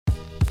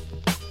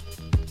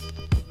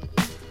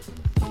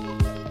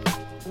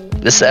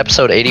This is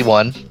episode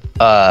 81.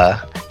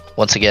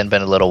 Once again,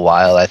 been a little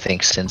while, I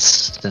think,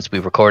 since we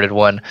recorded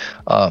one.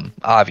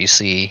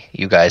 Obviously,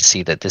 you guys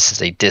see that this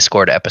is a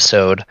Discord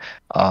episode,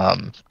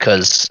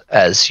 because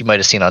as you might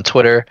have seen on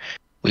Twitter,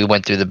 we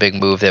went through the big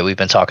move that we've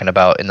been talking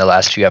about in the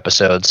last few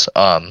episodes.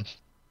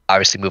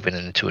 Obviously, moving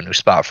into a new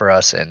spot for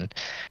us and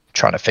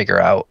trying to figure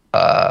out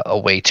a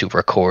way to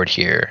record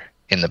here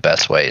in the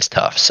best way is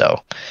tough.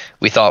 So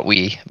we thought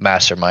we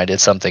masterminded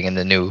something in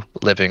the new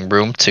living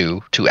room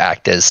to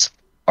act as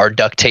our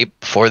duct tape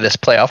for this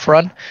playoff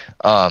run.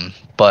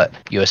 But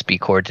USB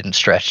cord didn't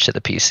stretch to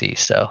the PC,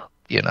 so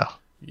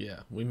Yeah,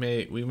 we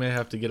may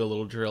have to get a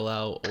little drill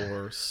out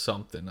or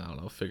something. I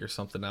don't know, figure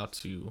something out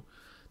to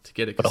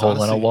get it. Put a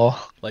hole in a wall.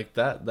 Like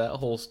that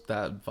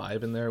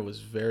vibe in there was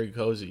very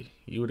cozy.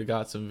 You would have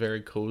got some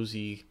very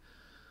cozy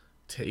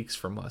takes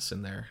from us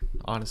in there,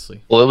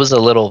 honestly. Well, it was a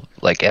little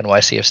like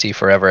NYCFC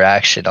forever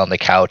action on the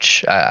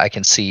couch. I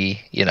can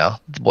see,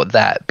 what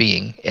that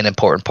being an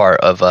important part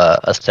of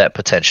a set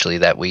potentially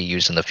that we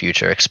use in the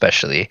future,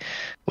 especially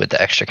with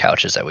the extra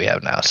couches that we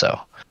have now. So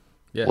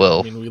yeah,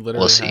 we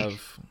literally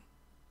have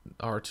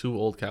our two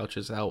old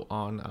couches out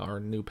on our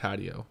new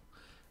patio,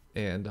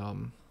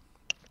 and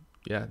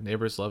yeah,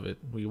 neighbors love it.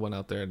 We went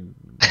out there and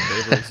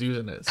neighbors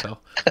using it. So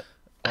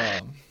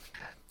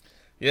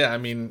yeah,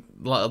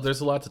 there's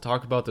a lot to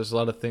talk about. There's a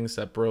lot of things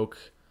that broke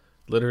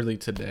literally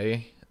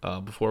today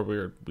before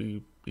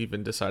we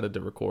even decided to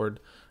record.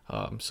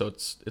 So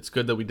it's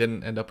good that we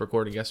didn't end up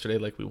recording yesterday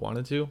like we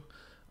wanted to.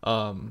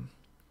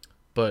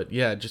 But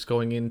yeah, just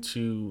going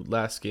into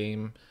last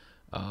game,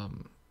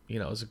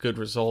 it was a good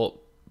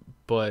result,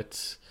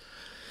 but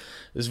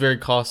it was very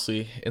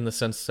costly in the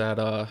sense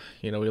that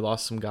we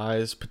lost some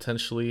guys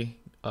potentially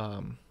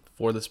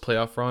for this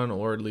playoff run,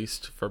 or at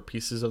least for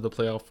pieces of the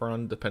playoff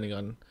run, depending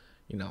on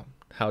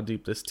how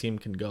deep this team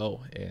can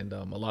go. And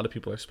a lot of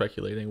people are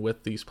speculating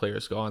with these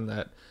players gone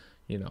that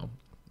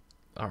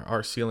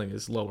our ceiling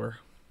is lower.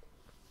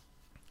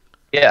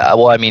 Yeah,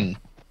 well,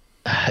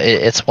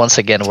 it's once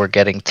again we're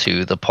getting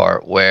to the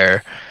part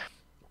where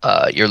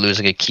you're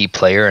losing a key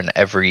player in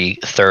every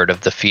third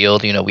of the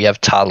field. We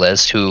have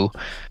Tales, who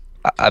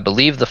I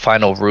believe the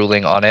final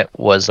ruling on it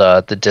was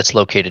the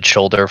dislocated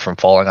shoulder from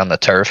falling on the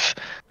turf.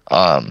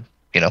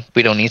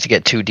 We don't need to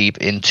get too deep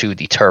into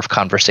the turf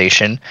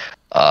conversation,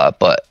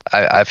 but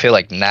I feel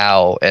like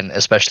now, and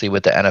especially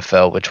with the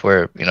NFL, which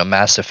we're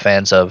massive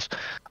fans of,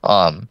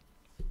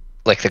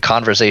 like the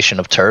conversation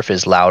of turf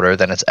is louder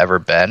than it's ever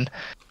been,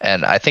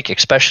 and I think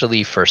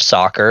especially for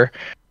soccer,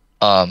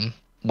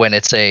 when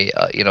it's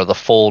the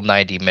full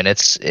 90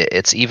 minutes,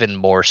 it's even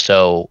more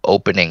so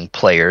opening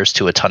players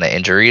to a ton of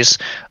injuries,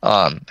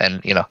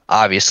 and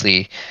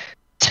obviously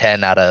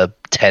 10 out of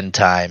 10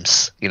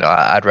 times,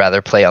 I'd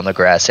rather play on the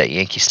grass at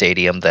Yankee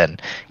Stadium than,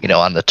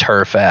 on the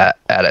turf at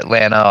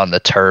Atlanta, on the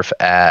turf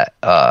at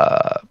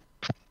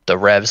the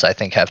Revs, I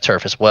think, have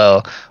turf as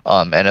well.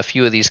 And a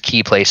few of these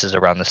key places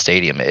around the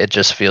stadium, it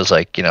just feels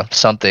like,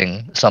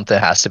 something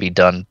has to be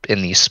done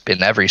in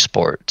every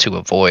sport to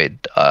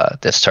avoid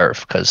this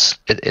turf, because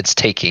it's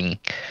taking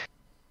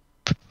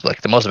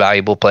like the most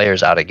valuable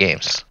players out of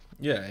games.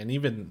 Yeah, and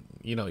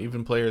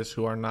even players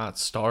who are not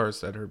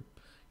stars that are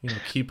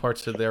key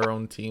parts of their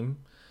own team,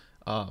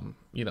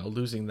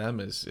 losing them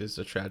is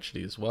a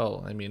tragedy as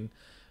well.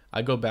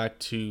 I go back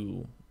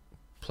to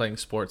playing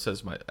sports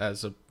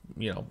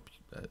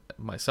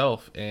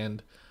myself,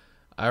 and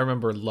I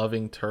remember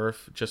loving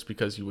turf just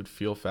because you would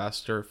feel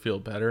faster, feel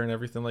better, and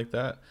everything like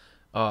that.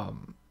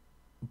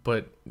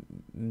 But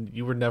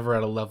you were never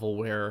at a level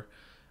where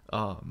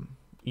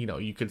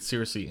you could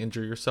seriously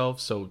injure yourself,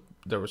 so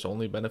there was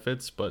only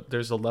benefits. But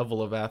there's a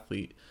level of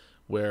athlete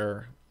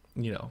where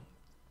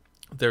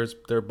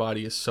their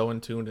body is so in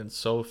tune and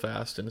so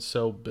fast and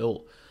so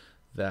built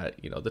that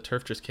the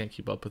turf just can't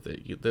keep up with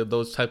it.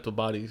 Those type of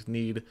bodies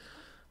need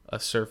a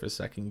surface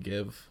that can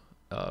give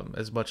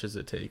as much as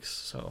it takes.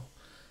 So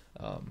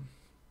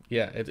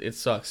yeah, it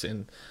sucks.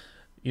 And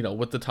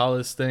with the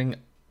Tales thing,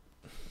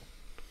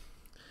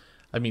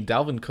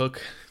 Dalvin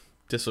Cook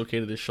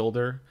dislocated his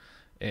shoulder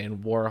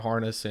and wore a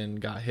harness and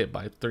got hit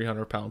by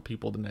 300-pound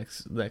people the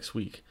next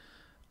week.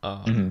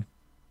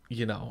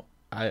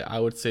 I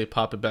would say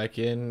pop it back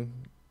in,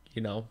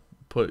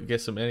 get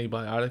some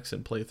antibiotics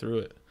and play through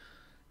it,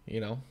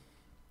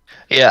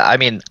 Yeah,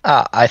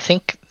 I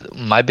think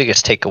my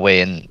biggest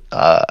takeaway, and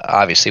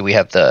obviously we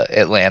have the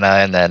Atlanta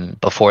and then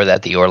before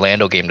that the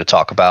Orlando game to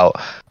talk about,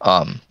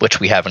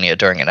 which we haven't yet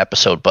during an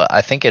episode. But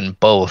I think in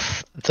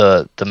both,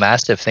 the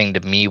massive thing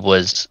to me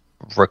was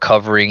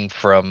recovering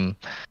from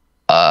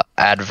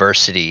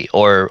adversity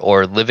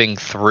or living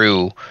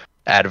through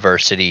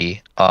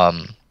adversity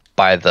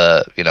by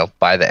the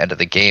end of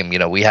the game.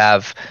 We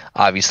have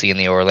obviously in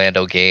the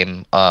Orlando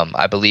game,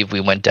 I believe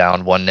we went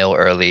down 1-0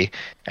 early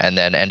and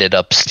then ended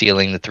up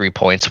stealing the 3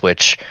 points,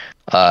 which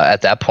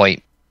at that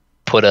point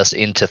put us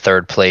into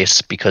third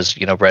place because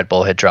Red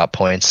Bull had dropped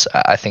points,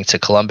 I think, to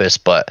Columbus.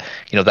 But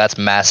that's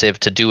massive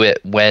to do it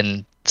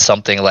when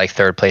something like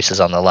third place is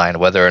on the line,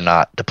 whether or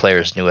not the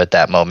players knew at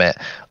that moment.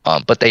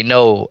 But they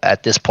know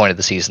at this point of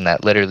the season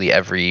that literally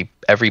every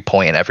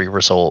point and every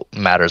result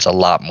matters a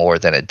lot more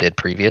than it did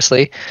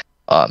previously.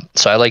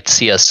 So I like to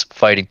see us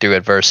fighting through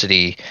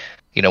adversity,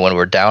 when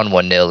we're down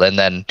 1-0, and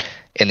then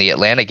in the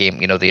Atlanta game,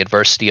 the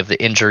adversity of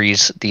the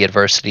injuries, the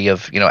adversity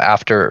of,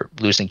 after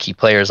losing key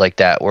players like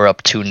that, we're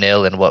up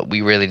 2-0, and what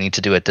we really need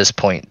to do at this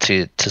point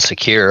to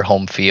secure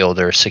home field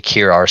or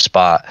secure our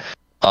spot,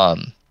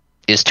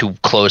 is to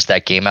close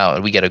that game out,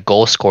 and we get a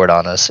goal scored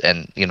on us,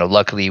 and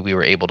luckily we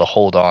were able to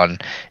hold on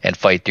and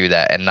fight through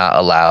that and not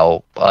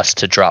allow us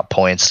to drop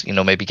points,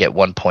 maybe get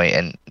 1 point,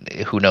 and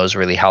who knows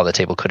really how the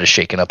table could have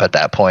shaken up at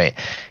that point,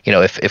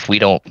 if we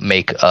don't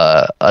make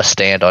a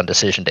stand on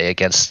decision day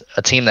against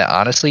a team that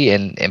honestly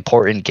in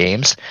important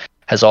games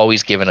has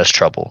always given us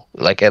trouble.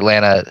 Like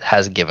Atlanta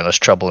has given us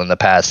trouble in the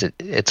past.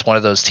 It's one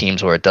of those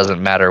teams where it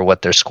doesn't matter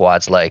what their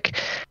squad's like,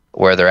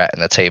 where they're at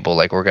in the table,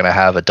 like we're gonna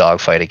have a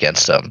dogfight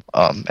against them,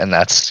 and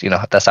that's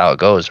that's how it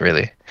goes,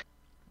 really.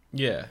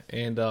 Yeah,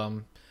 and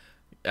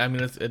I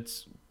mean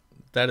it's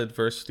that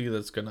adversity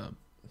that's gonna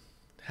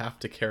have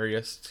to carry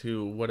us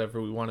to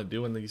whatever we want to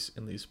do in these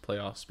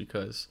playoffs,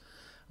 because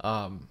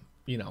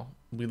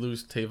we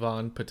lose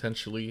Tavon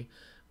potentially,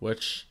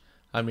 which,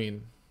 I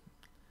mean,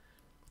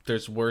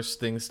 there's worse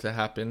things to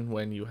happen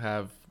when you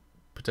have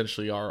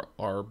potentially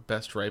our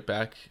best right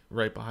back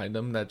right behind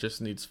him that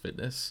just needs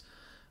fitness.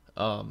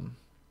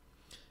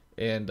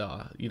 And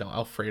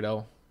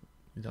Alfredo,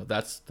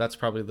 that's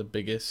probably the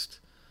biggest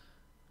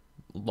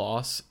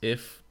loss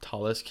if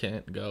Tales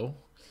can't go.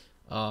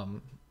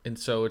 And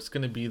so it's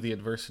going to be the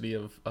adversity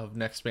of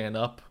next man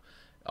up.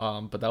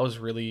 But that was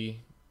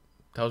really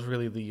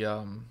the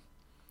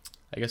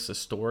I guess the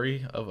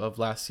story of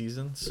last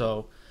season.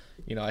 So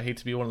I hate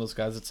to be one of those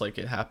guys that's like,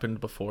 it happened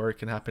before, it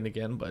can happen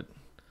again, but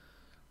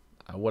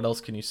what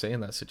else can you say in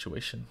that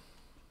situation?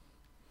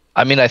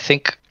 I mean, I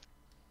think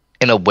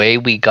in a way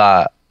we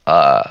got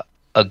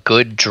a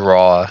good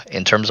draw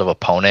in terms of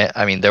opponent.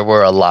 I mean, there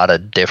were a lot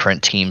of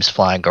different teams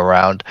flying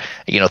around,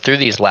 through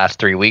these last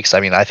 3 weeks. I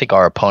mean, I think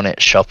our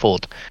opponent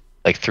shuffled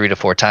like 3 to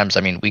 4 times.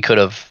 I mean, we could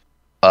have,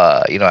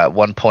 at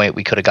one point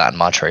we could have gotten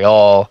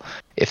Montreal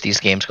if these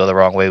games go the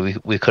wrong way.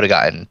 We could have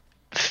gotten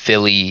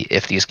Philly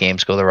if these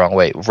games go the wrong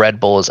way. Red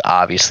Bulls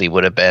obviously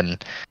would have been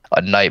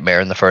a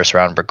nightmare in the first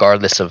round,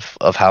 regardless of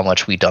how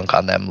much we dunk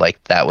on them.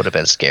 Like, that would have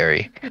been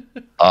scary.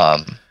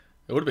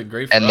 It would have been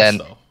great for And us, then,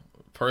 though.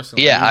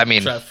 Personally, yeah, I we'd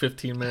mean, drive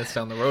 15 minutes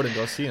down the road and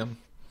go see him.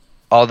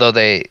 although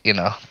they,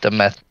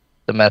 the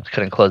Mets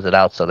couldn't close it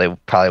out, so they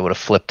probably would have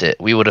flipped it.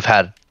 We would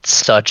have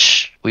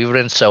we would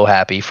have been so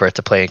happy for it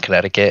to play in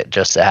Connecticut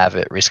just to have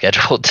it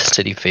rescheduled to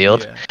Citi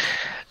Field.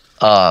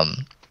 Yeah.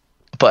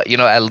 But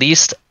at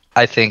least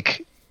I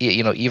think,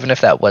 even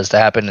if that was to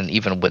happen, and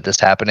even with this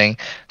happening,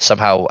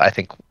 somehow I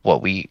think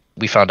what we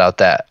found out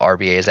that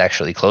RBA is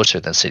actually closer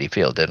than Citi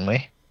Field, didn't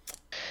we?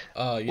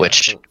 Yeah,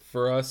 Which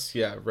for us,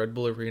 yeah, Red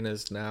Bull Arena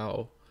is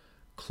now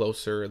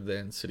closer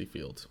than Citi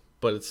Field,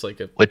 but it's like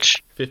a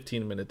which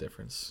 15-minute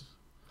difference.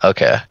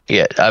 Okay,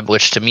 yeah,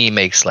 which to me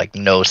makes like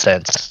no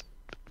sense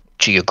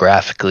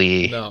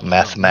geographically, No,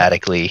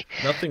 mathematically.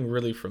 nothing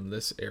really from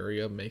this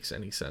area makes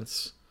any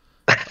sense,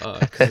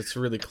 because it's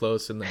really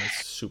close and then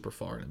it's super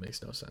far and it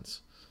makes no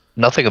sense.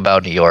 Nothing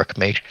about New York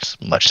makes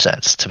much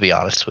sense, to be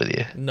honest with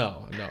you.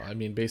 No. I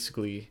mean,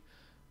 basically,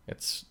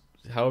 it's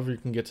however you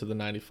can get to the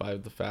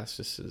 95 the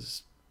fastest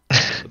is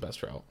the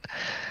best route.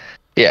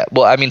 Yeah,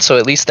 well, I mean, so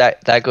at least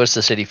that goes to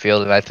Citi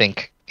Field, and I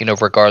think,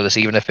 regardless,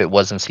 even if it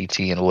wasn't CT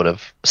and would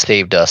have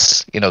saved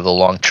us, the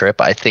long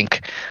trip, I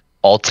think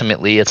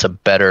ultimately it's a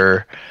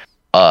better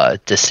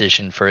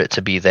decision for it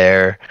to be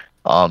there,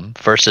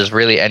 versus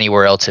really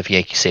anywhere else if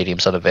Yankee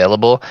Stadium's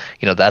unavailable.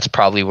 That's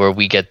probably where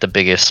we get the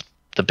biggest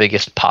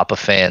pop of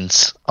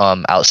fans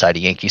outside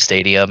of Yankee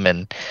Stadium.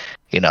 And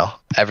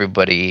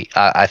everybody,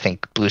 I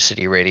think Blue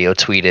City Radio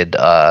tweeted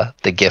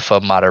the gif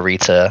of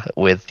Matarrita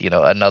with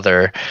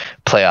another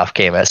playoff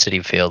game at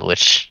Citi Field,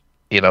 which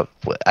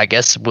I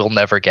guess we'll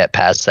never get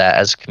past that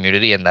as a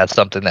community, and that's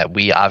something that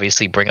we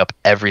obviously bring up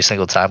every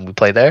single time we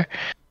play there.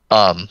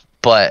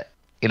 But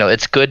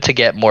it's good to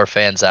get more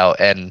fans out,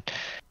 and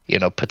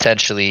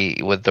potentially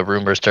with the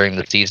rumors during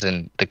the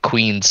season, the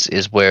Queens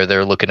is where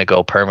they're looking to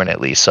go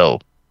permanently. So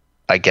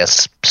I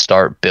guess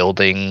start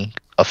building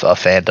a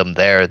fandom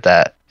there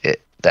that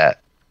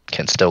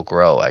can still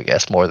grow, I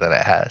guess, more than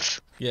it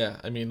has. Yeah,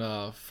 I mean,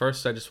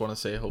 first I just want to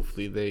say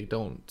hopefully they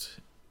don't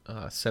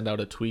send out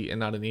a tweet and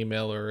not an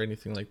email or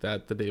anything like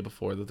that the day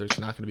before that there's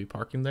not going to be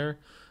parking there.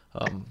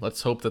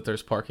 Let's hope that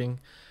there's parking.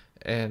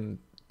 And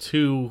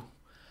two,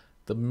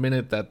 the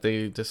minute that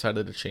they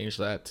decided to change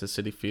that to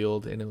Citi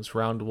Field and it was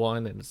round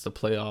one and it's the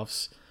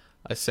playoffs,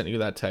 I sent you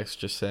that text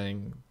just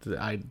saying that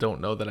I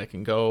don't know that I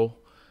can go.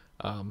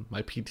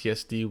 My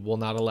PTSD will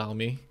not allow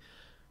me.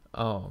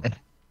 And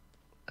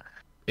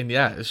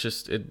yeah, it's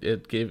just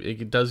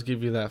it does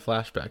give you that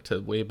flashback to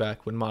way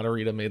back when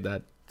Matarrita made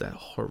that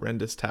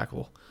horrendous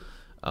tackle.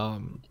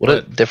 What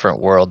a different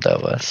world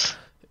that was.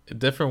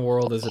 Different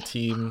world as a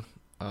team,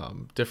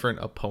 different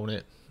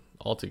opponent,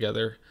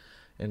 altogether.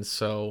 And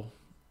so,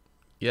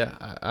 yeah,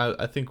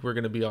 I think we're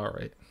going to be all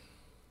right.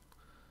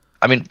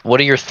 I mean, what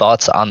are your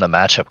thoughts on the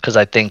matchup? Because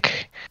I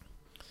think,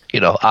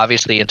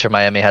 obviously Inter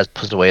Miami has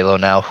Pozuelo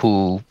now,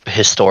 who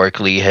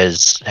historically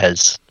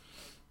has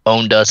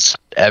owned us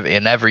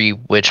in every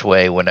which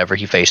way whenever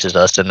he faces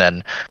us. And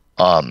then,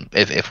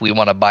 if we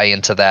want to buy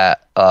into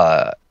that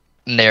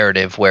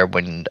narrative where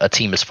when a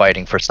team is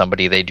fighting for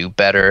somebody, they do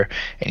better,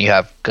 and you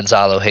have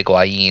Gonzalo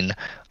Higuain,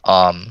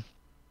 um,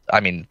 I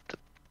mean,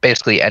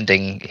 basically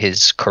ending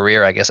his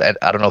career. I guess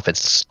I don't know if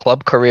it's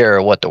club career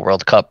or what the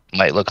World Cup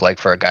might look like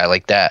for a guy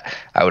like that.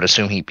 I would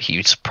assume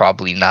he's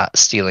probably not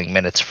stealing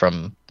minutes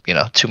from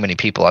too many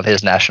people on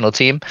his national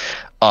team.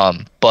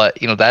 But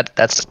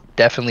that's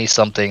definitely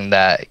something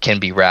that can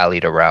be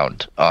rallied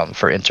around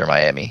for Inter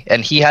Miami.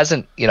 And he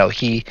hasn't,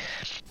 he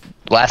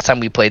last time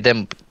we played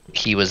them,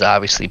 he was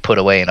obviously put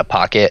away in a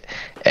pocket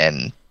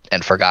and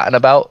forgotten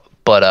about.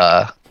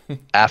 But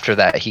after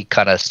that, he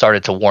kind of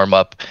started to warm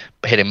up,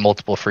 hitting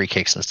multiple free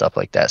kicks and stuff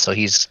like that. So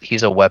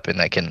he's a weapon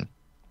that can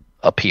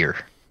appear.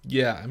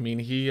 Yeah, I mean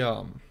he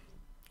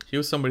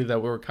was somebody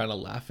that we were kind of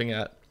laughing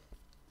at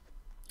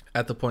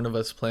the point of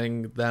us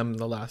playing them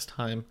the last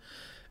time,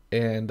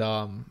 and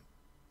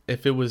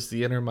if it was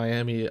the Inter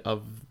Miami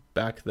of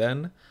back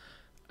then,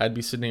 I'd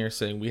be sitting here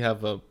saying we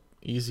have a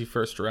easy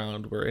first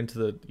round. We're into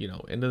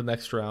the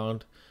next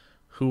round.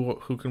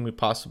 Who can we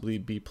possibly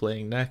be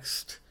playing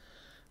next?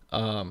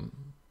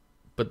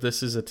 But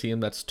this is a team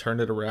that's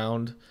turned it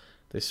around.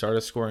 They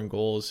started scoring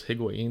goals.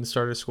 Higuain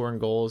started scoring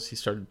goals. He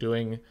started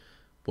doing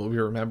what we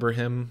remember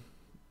him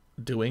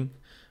doing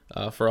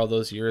for all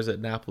those years at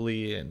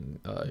Napoli and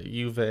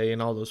Juve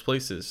and all those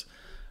places.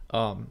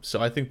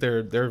 So I think they're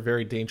a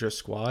very dangerous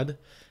squad,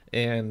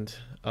 and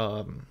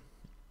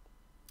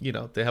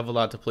they have a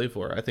lot to play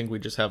for. I think we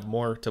just have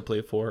more to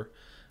play for.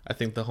 I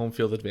think the home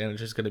field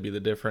advantage is going to be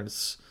the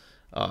difference.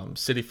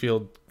 Citi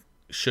Field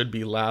should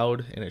be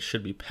loud and it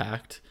should be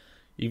packed,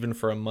 even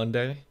for a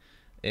Monday.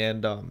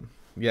 And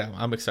yeah,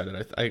 I'm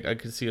excited. I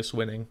could see us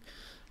winning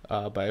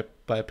by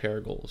a pair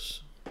of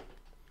goals.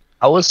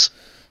 I was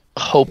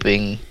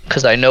hoping,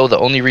 because I know the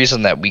only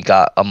reason that we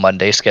got a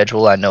Monday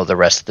schedule, I know the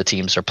rest of the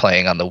teams are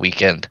playing on the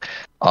weekend,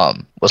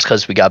 was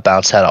because we got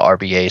bounced out of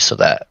RBA so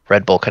that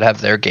Red Bull could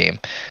have their game.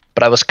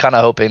 But I was kind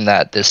of hoping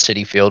that this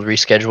Citi Field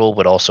reschedule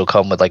would also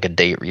come with like a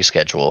date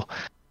reschedule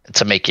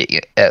to make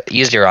it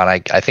easier on,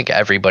 I think,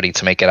 everybody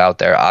to make it out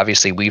there.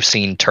 Obviously, we've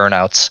seen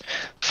turnouts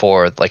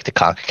for like the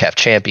CONCACAF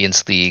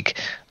Champions League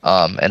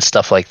and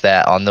stuff like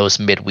that on those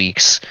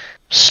midweeks,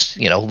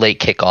 late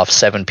kickoff,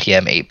 7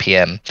 p.m., 8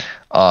 p.m.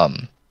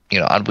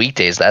 On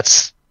weekdays,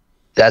 that's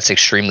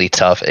extremely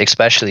tough,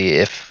 especially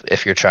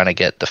if you're trying to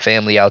get the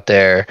family out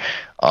there.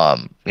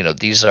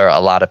 These are a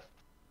lot of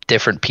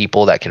different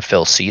people that can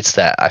fill seats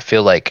that I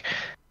feel like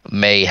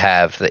may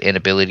have the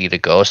inability to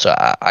go. So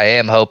I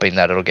am hoping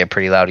that it'll get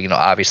pretty loud.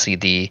 Obviously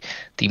the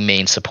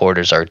main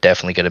supporters are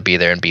definitely going to be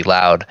there and be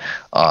loud,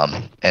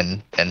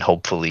 and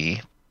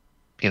hopefully,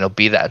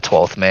 be that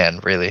 12th man,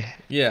 really.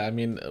 Yeah, I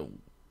mean,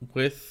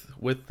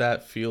 with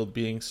that field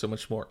being so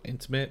much more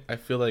intimate, I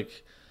feel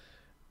like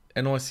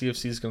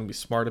NYCFC is going to be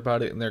smart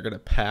about it, and they're going to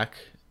pack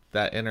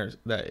that inner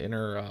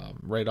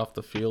right off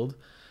the field,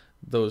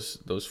 those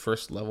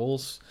first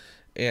levels,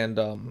 and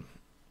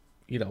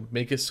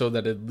make it so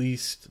that at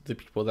least the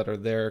people that are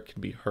there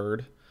can be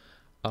heard.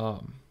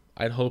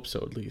 I'd hope so,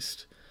 at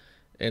least.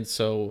 And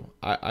so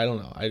I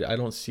don't know. I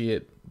don't see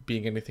it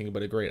being anything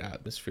but a great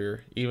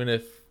atmosphere, even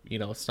if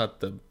it's not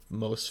the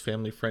most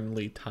family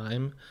friendly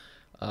time.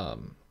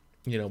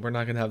 We're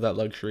not gonna have that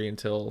luxury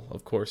until,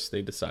 of course,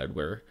 they decide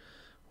where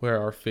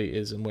our fate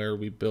is and where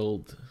we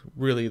build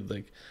really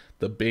like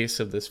the base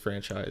of this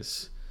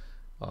franchise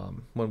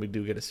when we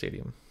do get a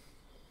stadium.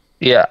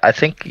 Yeah, I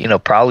think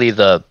probably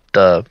the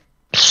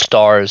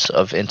stars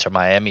of Inter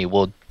Miami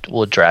will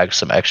drag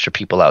some extra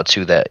people out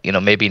too that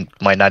maybe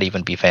might not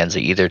even be fans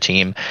of either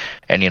team.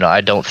 And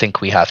I don't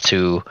think we have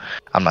to,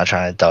 I'm not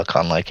trying to duck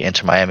on like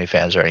Inter Miami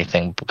fans or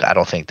anything. I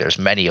don't think there's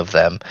many of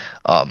them,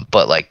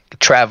 but like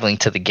traveling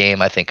to the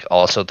game, I think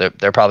also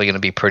they're probably going to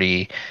be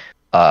pretty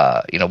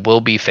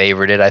will be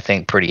favorited, I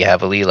think, pretty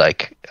heavily.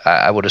 Like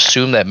I would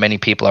assume that many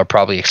people are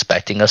probably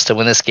expecting us to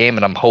win this game,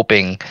 and I'm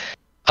hoping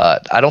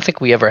I don't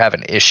think we ever have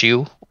an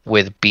issue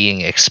with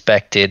being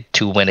expected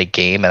to win a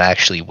game and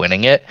actually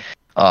winning it.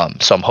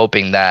 So I'm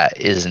hoping that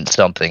isn't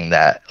something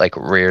that like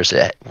rears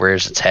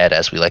its head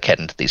as we like head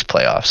into these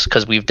playoffs,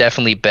 because we've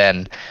definitely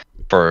been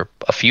for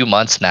a few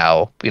months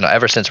now.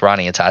 Ever since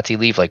Ronnie and Tati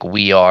leave, like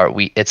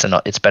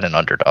it's been an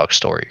underdog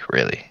story,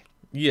 really.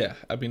 Yeah,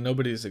 I mean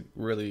nobody's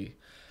really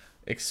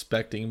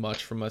expecting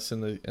much from us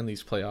in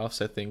these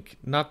playoffs. I think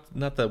not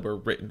that we're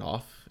written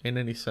off in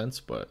any sense,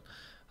 but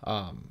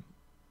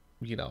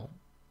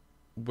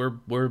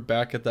we're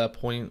back at that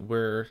point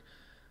where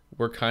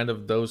we're kind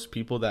of those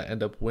people that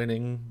end up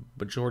winning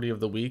majority of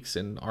the weeks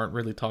and aren't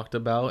really talked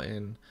about,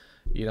 and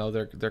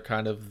they're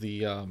kind of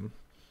the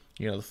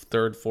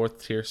third,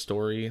 fourth tier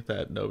story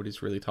that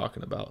nobody's really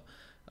talking about.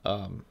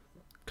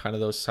 Kind of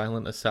those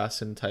silent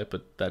assassin type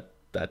of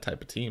that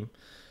type of team,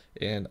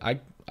 And I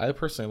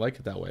personally like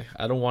it that way.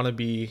 I don't want to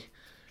be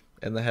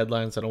in the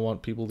headlines. I don't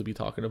want people to be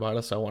talking about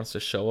us. I want us to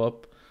show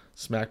up,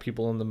 smack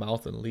people in the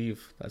mouth, and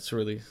leave. That's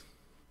really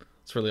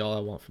all I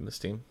want from this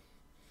team.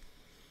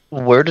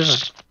 Where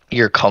does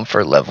your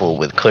comfort level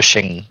with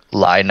Cushing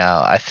lie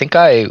now? I think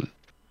I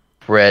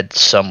read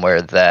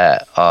somewhere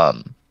that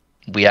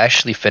we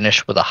actually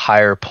finished with a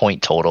higher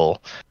point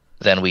total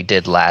than we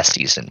did last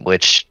season,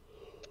 which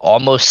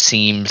almost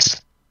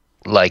seems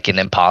like an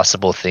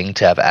impossible thing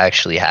to have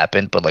actually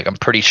happened, but like I'm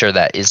pretty sure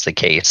that is the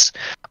case.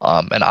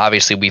 And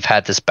obviously we've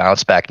had this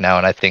bounce back now,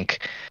 and I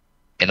think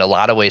in a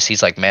lot of ways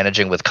he's like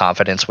managing with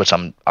confidence, which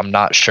I'm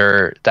not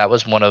sure. That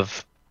was one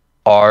of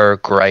our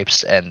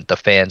gripes and the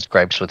fans'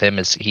 gripes with him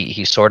is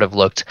he sort of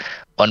looked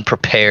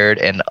unprepared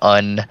and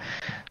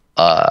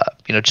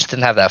just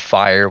didn't have that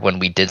fire when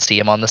we did see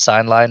him on the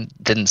sideline.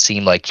 Didn't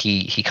seem like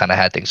he kind of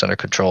had things under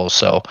control.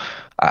 So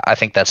I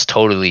think that's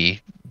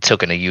totally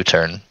taken a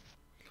U-turn.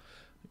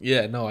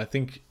 Yeah, no, I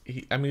think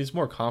I mean, he's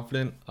more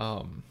confident.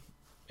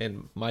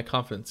 And my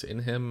confidence in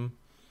him,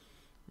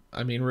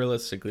 I mean,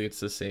 realistically, it's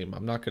the same.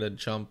 I'm not gonna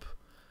jump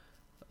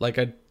like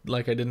I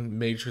didn't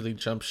majorly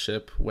jump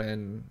ship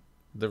when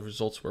the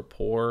results were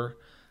poor.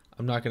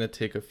 I'm not gonna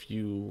take a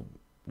few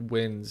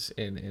wins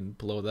and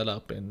blow that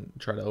up and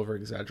try to over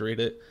exaggerate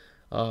it.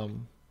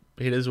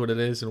 It is what it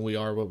is, and we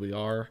are what we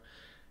are.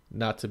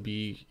 Not to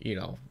be,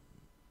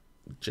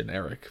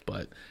 generic,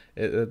 but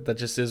that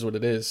just is what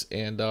it is.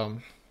 And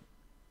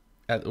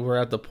we're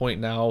at the point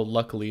now,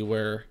 luckily,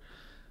 where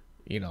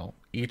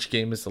each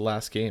game is the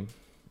last game,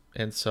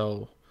 and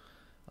so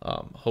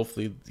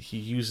hopefully he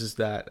uses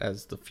that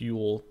as the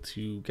fuel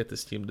to get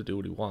this team to do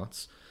what he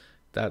wants.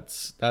 That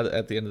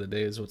at the end of the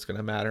day is what's going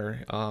to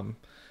matter.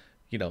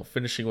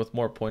 Finishing with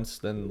more points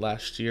than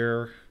last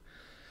year.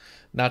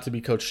 Not to be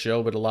Coach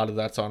Joe, but a lot of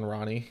that's on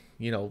Ronnie.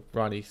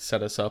 Ronnie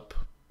set us up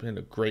in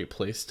a great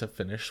place to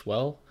finish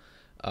well,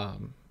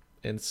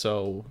 and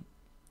so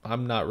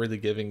I'm not really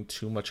giving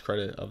too much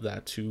credit of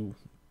that to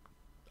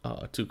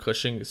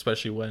Cushing,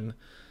 especially when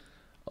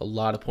a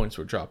lot of points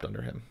were dropped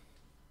under him.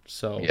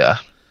 So Yeah.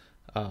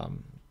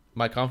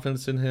 my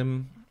confidence in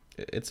him,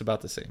 it's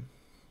about the same.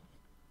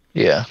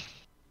 Yeah.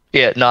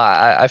 Yeah, no,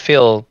 I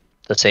feel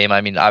the same. I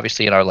mean,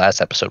 obviously in our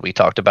last episode we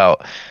talked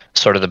about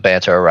sort of the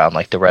banter around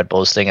like the Red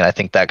Bulls thing, and I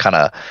think that kind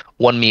of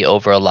won me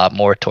over a lot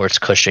more towards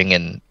Cushing,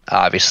 and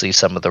obviously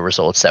some of the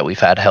results that we've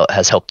had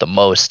has helped the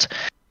most.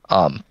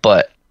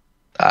 But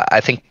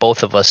I think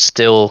both of us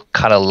still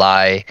kind of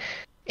lie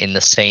in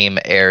the same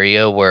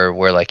area where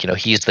we're like,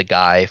 he's the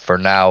guy for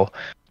now.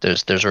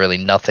 There's really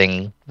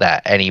nothing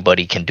that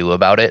anybody can do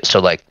about it.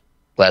 So like,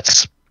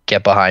 let's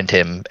get behind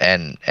him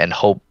and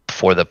hope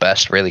for the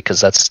best, really,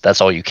 because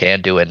that's all you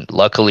can do. And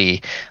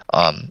luckily,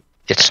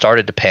 it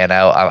started to pan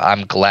out.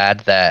 I'm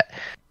glad that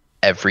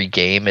every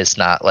game is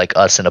not like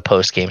us in a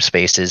post game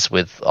spaces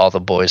with all the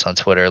boys on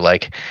Twitter,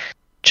 like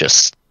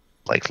just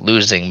like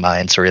losing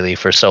minds really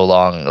for so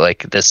long.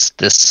 Like this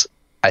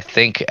I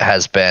think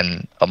has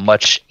been a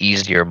much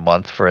easier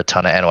month for a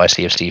ton of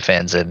NYCFC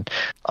fans, and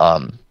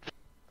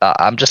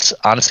I'm just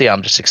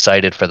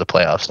excited for the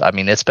playoffs. I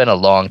mean, it's been a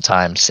long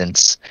time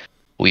since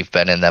we've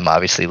been in them,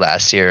 obviously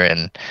last year,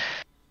 and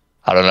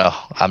I don't know.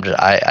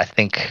 I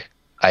think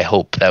I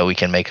hope that we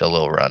can make a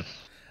little run.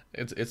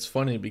 It's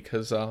funny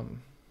because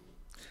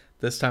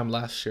this time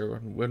last year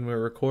when we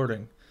were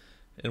recording,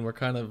 and we're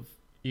kind of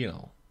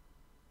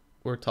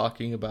we're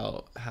talking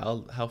about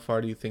how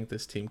far do you think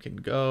this team can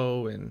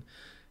go, and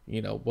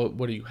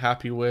what are you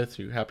happy with?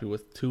 Are you happy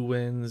with 2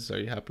 wins? Are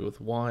you happy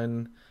with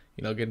 1?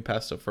 Getting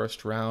past the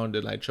first round,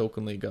 and I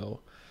jokingly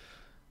go,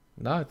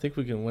 no, I think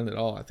we can win it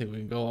all. I think we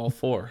can go all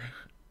 4.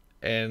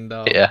 And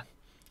Yeah,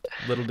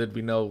 little did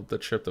we know the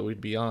trip that we'd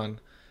be on.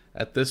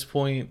 At this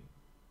point,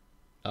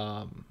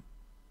 I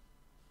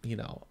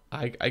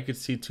could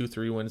see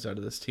 2-3 wins out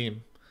of this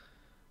team.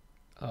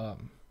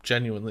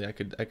 Genuinely, I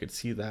could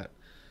see that.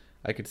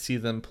 I could see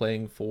them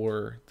playing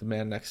for the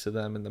man next to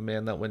them and the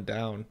man that went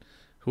down,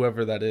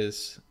 whoever that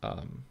is,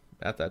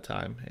 at that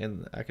time.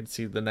 And I could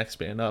see the next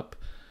man up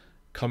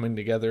coming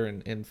together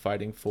and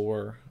fighting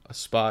for a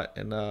spot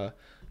and a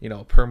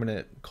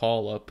permanent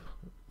call up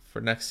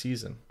for next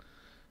season,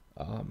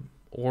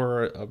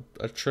 or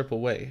a trip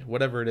away,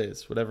 whatever it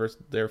is, whatever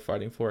they're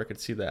fighting for. I could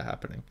see that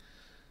happening.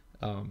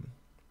 Um,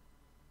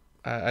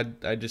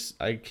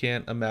 I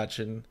can't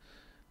imagine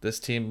this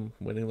team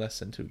winning less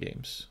than 2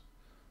 games.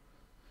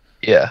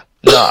 yeah.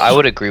 No, I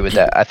would agree with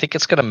that. I think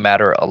it's gonna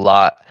matter a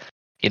lot,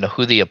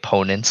 who the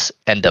opponents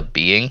end up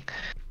being.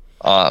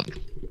 Um,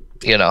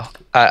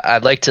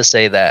 I'd like to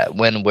say that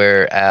when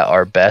we're at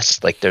our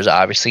best, like there's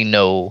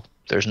no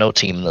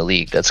team in the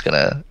league that's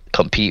gonna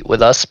compete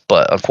with us.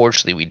 But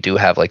unfortunately, we do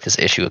have like this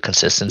issue of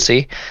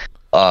consistency.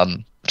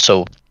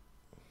 So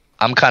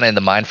I'm kind of in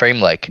the mind frame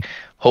like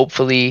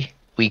hopefully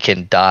we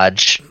can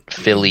dodge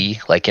Philly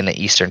like in the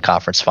Eastern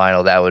Conference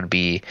Final. That would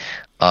be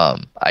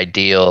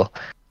ideal.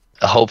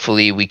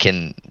 Hopefully we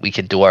can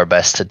do our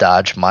best to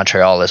dodge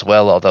Montreal as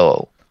well.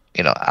 Although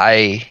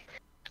I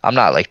I'm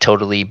not like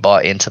totally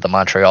bought into the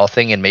Montreal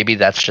thing, and maybe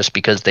that's just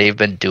because they've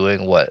been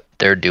doing what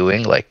they're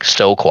doing like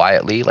so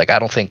quietly. Like I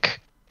don't think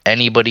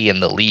anybody in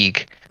the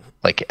league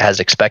like has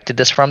expected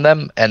this from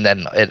them, and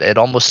then it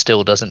almost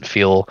still doesn't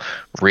feel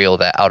real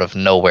that out of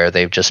nowhere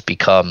they've just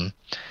become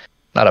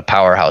not a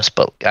powerhouse,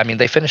 but I mean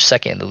they finished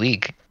second in the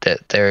league.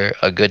 That they're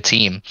a good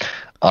team.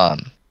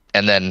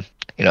 And then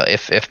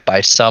if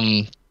by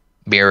some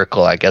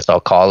miracle, I guess I'll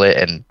call it,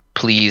 and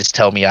please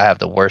tell me I have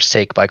the worst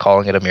take by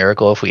calling it a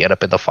miracle if we end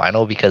up in the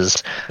final,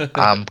 because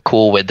I'm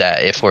cool with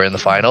that if we're in the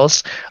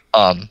finals.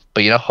 But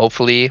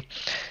hopefully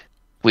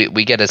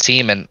we get a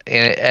team,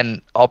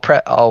 and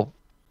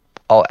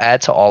I'll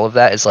add to all of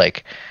that is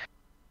like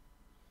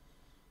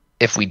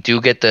if we do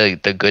get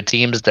the good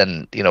teams,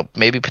 then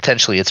maybe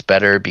potentially it's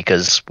better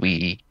because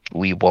we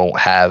won't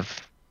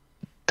have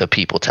the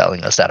people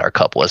telling us that our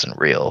cup wasn't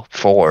real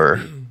for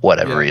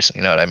whatever Yeah, reason.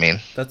 You know what I mean?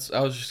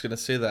 I was just gonna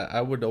say that. I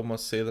would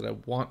almost say that I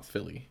want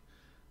Philly.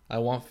 I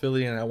want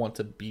Philly, and I want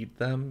to beat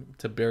them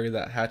to bury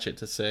that hatchet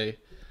to say,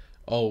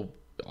 oh,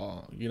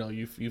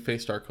 you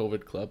faced our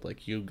COVID club,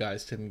 like you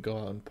guys didn't go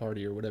out and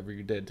party or whatever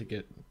you did to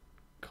get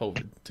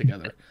COVID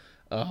together.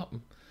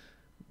 Um,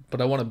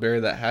 but I want to bury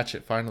that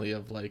hatchet finally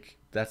of like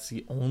that's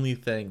the only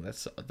thing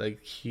that's they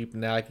keep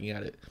nagging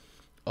at it.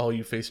 Oh,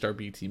 you faced our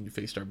B team, you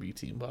faced our B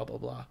team, blah blah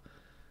blah.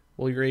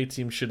 Well, your A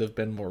team should have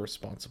been more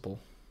responsible.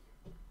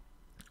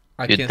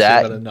 I Dude, can't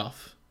say that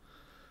enough.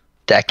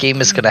 that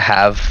game is gonna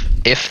have,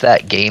 if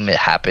that game it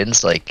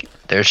happens, like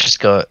it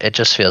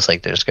just feels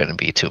like there's gonna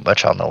be too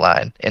much on the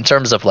line in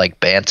terms of like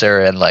banter,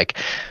 and like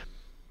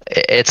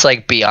it's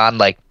like beyond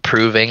like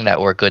proving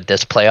that we're good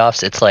this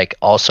playoffs. It's like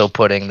also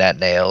putting that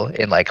nail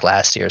in like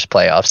last year's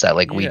playoffs that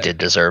like we Yeah, did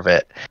deserve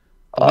it.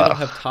 we don't Uh,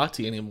 have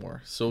Tati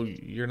anymore, so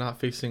you're not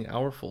facing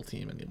our full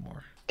team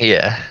anymore.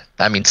 yeah,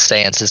 I mean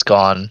Sans is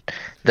gone.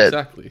 The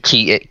Exactly.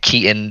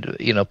 Keaton,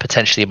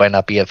 potentially might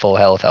not be at full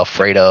health.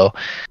 Alfredo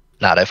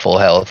not at full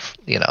health.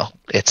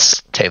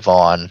 It's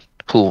Tavon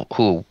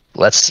who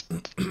let's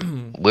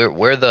we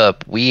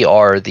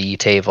are the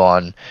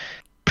Tavon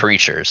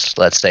preachers.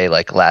 Let's say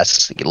like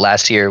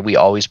last year we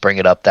always bring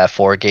it up, that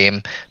 4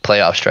 game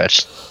playoff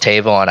stretch.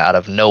 Tavon out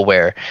of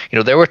nowhere.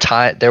 There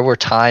were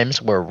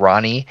times where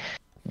Ronnie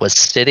was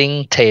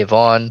sitting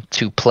Tavon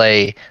to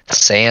play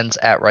Sands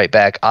at right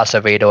back,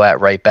 Acevedo at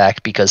right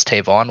back, because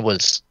Tavon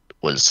was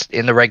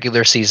in the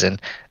regular season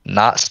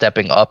not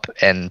stepping up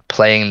and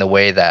playing the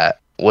way that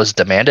was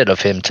demanded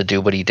of him to do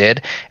what he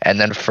did, and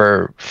then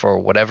for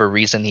whatever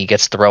reason he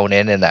gets thrown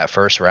in that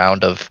first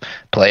round of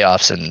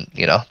playoffs, and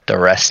the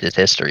rest is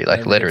history. Like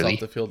Never gets off literally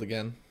the field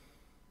again.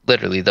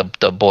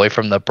 the boy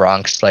from the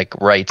Bronx like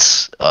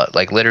writes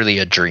like literally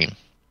a dream,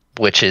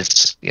 which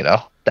is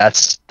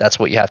that's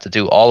what you have to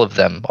do. All of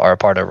them are a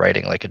part of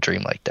writing like a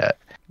dream like that.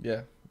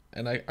 Yeah,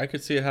 and I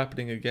could see it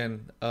happening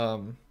again.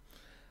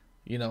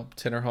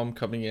 Tinnerholm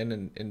coming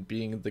in and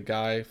being the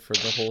guy for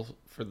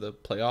the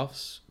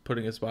playoffs,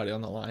 putting his body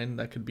on the line.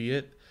 That could be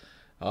it.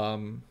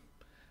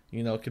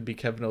 It could be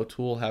Kevin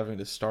O'Toole having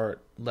to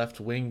start left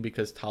wing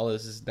because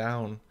Talles is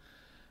down.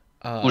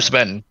 He's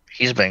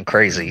been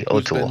crazy,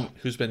 O'Toole.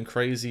 Who's been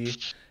crazy,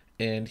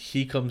 and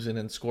he comes in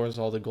and scores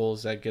all the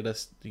goals that get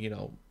us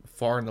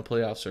far in the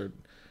playoffs, or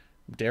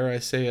dare I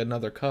say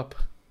another cup.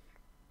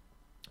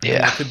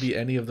 Yeah. It could be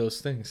any of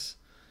those things.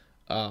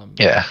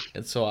 Yeah.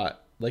 And so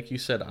like you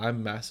said,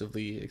 I'm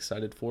massively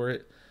excited for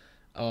it.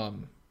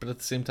 But at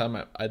the same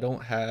time, I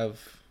don't have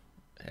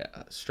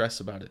stress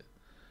about it.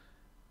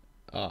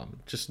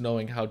 Just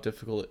knowing how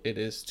difficult it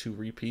is to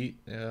repeat,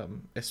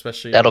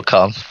 especially That'll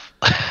come.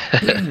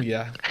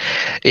 yeah.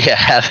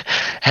 Yeah,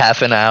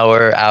 half an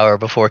hour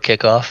before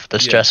kickoff, the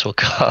stress will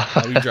come.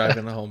 I'll be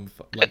driving home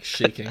like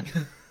shaking.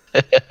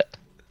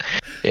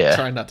 Yeah.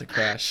 Trying not to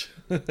crash.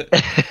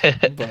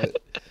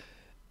 But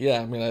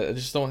yeah, I mean, I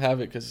just don't have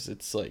it because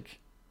it's like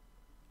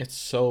it's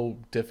so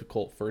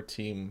difficult for a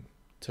team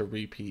to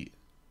repeat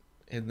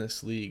in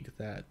this league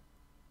that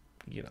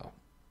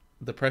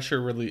the pressure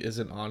really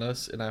isn't on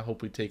us, and I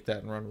hope we take that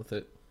and run with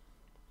it.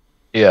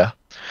 Yeah.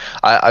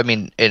 I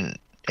mean, in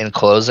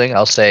closing,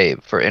 I'll say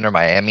for Inter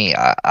Miami,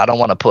 I don't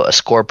want to put a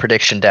score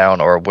prediction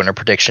down or a winner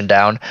prediction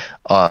down,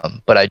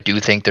 but I do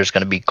think there's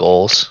going to be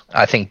goals.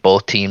 I think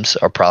both teams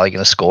are probably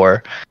going to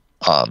score.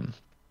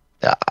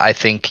 I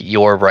think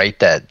you're right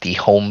that the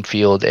home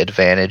field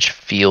advantage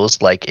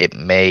feels like it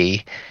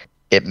may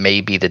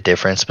be the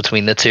difference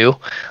between the two.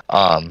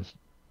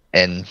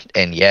 And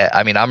yeah,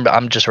 I mean,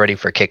 I'm just ready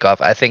for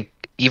kickoff. I think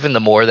even the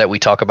more that we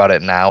talk about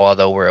it now,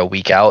 although we're a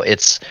week out,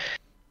 it's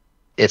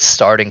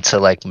starting to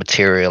like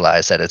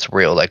materialize that it's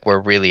real. Like we're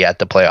really at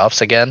the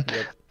playoffs again.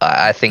 Yep.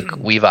 I think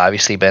we've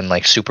obviously been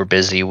like super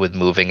busy with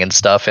moving and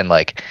stuff, and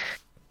like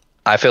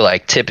I feel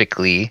like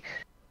typically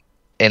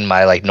in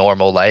my like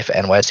normal life,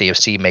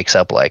 NYCFC makes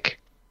up like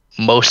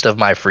most of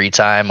my free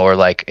time, or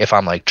like if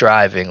I'm like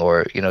driving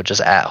or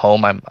just at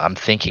home, I'm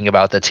thinking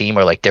about the team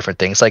or like different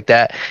things like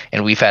that,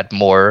 and we've had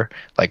more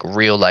like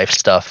real life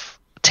stuff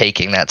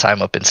taking that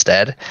time up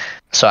instead.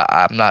 So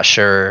I'm not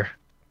sure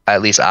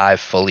at least I've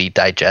fully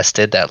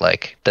digested that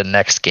like the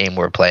next game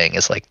we're playing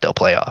is like the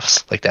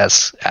playoffs. Like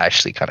that's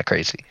actually kind of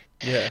crazy.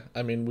 Yeah,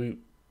 I mean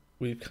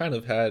we've kind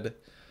of had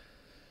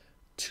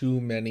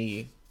too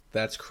many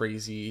that's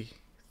crazy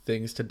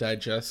things to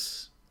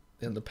digest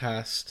in the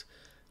past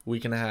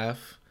week and a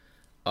half,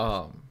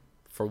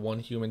 for one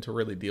human to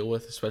really deal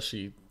with,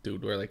 especially,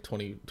 dude, we're like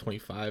 20,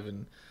 25,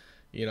 and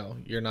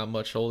you're not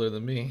much older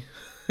than me.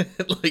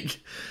 Like,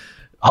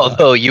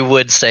 Although you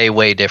would say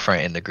way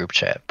different in the group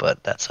chat,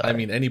 but that's all I right.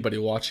 mean, anybody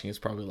watching is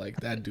probably like,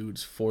 that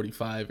dude's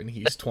 45 and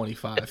he's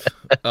 25.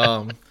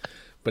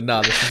 But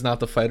nah, this is not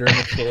the fighter in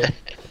the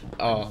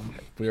killer.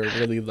 We are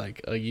really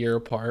like a year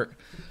apart.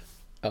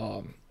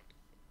 But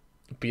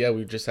yeah,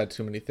 we've just had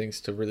too many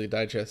things to really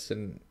digest,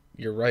 and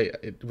you're right.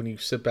 When you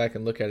sit back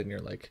and look at it, and you're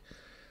like,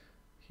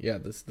 yeah,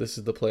 this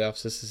is the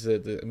playoffs. This is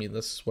it. I mean,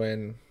 this is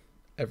when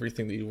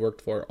everything that you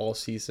worked for all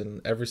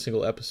season, every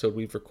single episode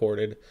we've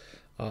recorded,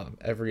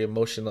 every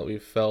emotion that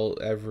we've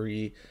felt,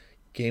 every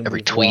game Every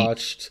we've tweet.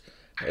 watched,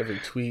 every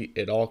tweet,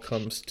 it all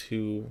comes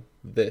to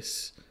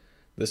this.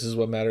 This is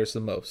what matters the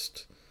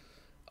most.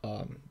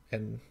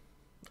 And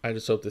I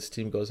just hope this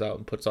team goes out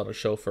and puts on a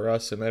show for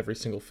us and every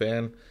single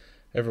fan,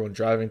 everyone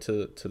driving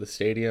to the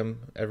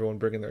stadium, everyone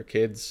bringing their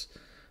kids.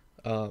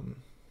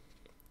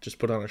 Just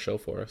put on a show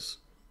for us.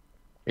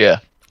 Yeah,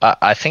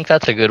 I think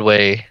that's a good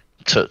way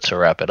to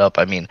wrap it up.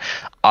 I mean,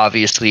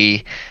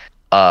 obviously,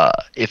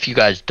 if you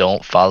guys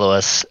don't follow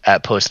us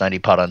at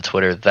Post90Pod on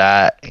Twitter,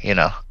 that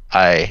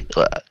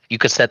you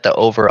could set the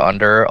over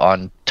under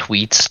on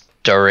tweets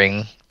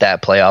during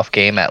that playoff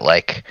game at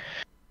like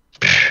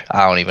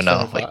I don't even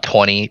know, 25. like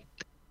 20.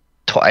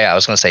 Yeah, I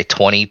was gonna say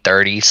 20,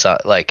 30. So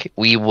like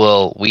we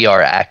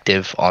are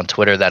active on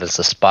Twitter. That is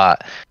the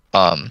spot.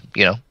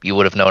 You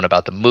would have known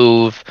about the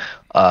move.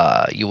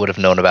 You would have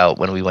known about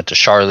when we went to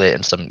Charlotte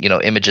and some,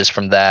 images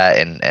from that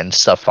and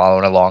stuff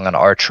following along on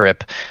our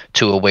trip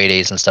to away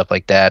days and stuff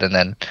like that. And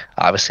then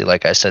obviously,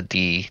 like I said,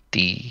 the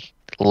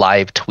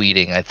live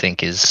tweeting I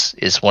think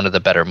is one of the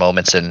better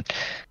moments, and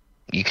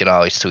you can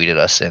always tweet at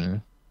us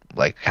and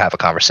like have a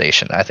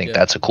conversation. I think Yeah.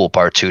 that's a cool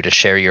part too, to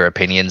share your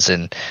opinions,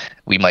 and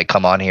we might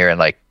come on here and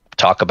like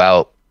talk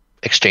about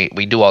exchange.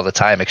 We do all the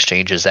time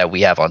exchanges that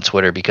we have on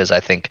Twitter, because I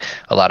think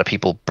a lot of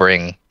people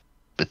bring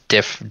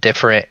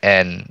different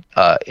and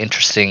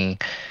interesting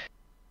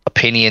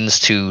opinions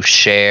to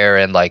share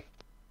and like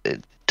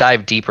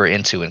dive deeper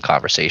into in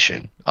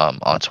conversation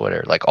on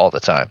Twitter like all the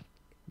time.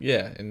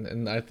 Yeah,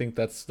 and I think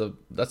that's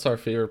our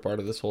favorite part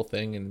of this whole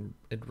thing, and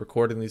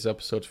recording these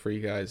episodes for you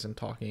guys and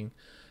talking.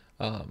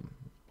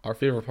 Our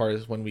favorite part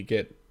is when we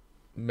get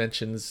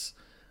mentions,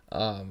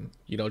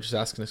 just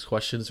asking us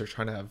questions or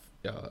trying to have,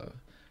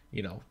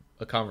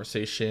 a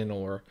conversation,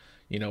 or,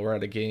 we're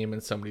at a game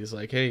and somebody's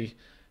like, hey,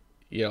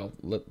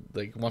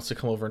 wants to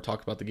come over and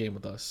talk about the game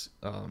with us.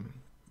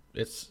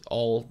 It's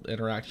all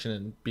interaction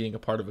and being a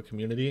part of a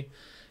community,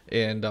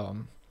 and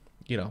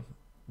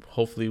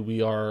hopefully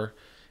we are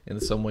in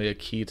some way a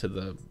key to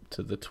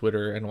the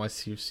Twitter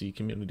NYCFC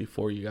community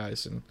for you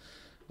guys, and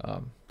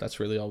that's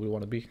really all we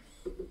want to be.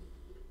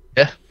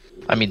 Yeah.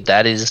 I mean,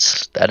 that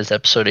is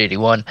episode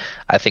 81.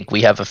 I think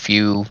we have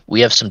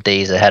some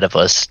days ahead of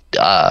us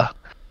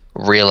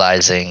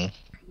realizing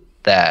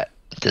that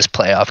this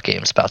playoff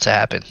game is about to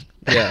happen.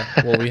 Yeah,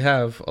 well, we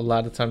have a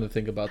lot of time to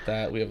think about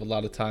that. We have a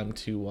lot of time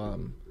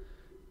to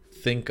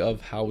think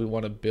of how we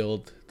want to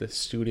build this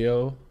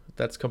studio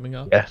that's coming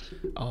up. Yeah.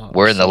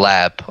 We're in the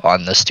lab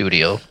on the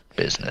studio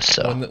business,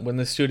 so when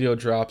the studio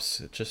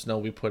drops, just know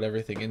we put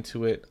everything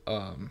into it.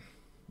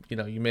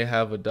 You may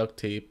have a duct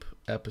tape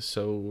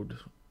episode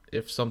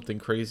if something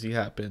crazy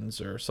happens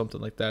or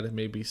something like that. It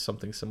may be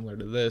something similar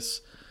to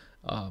this,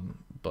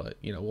 but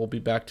we'll be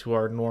back to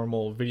our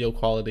normal video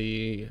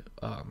quality,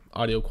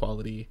 audio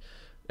quality,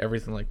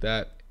 everything like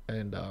that,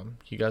 and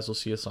you guys will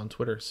see us on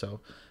Twitter.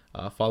 So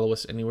follow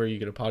us anywhere you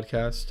get a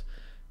podcast,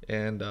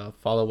 and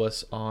follow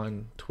us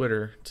on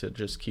Twitter to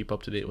just keep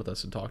up to date with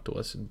us and talk to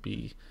us and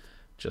be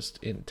just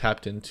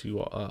tapped into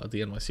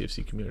the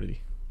NYCFC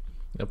community.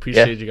 I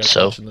appreciate you guys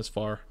watching this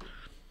far.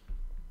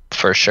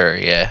 For sure,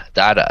 yeah.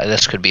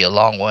 This could be a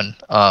long one.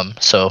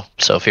 So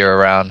if you're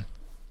around,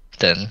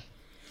 then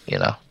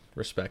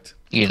respect.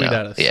 Tweet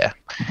at us. Yeah.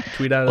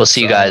 Tweet at us. We'll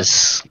see you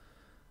guys.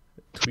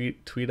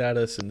 Tweet at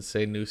us and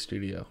say new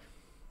studio,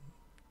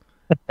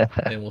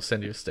 and we'll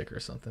send you a sticker or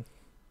something.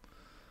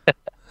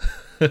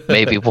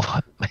 Maybe we'll.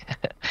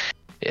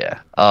 Yeah.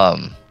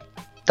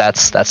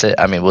 That's it.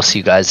 I mean, we'll see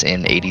you guys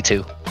in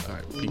 82. All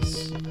right.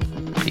 Peace.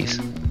 Peace.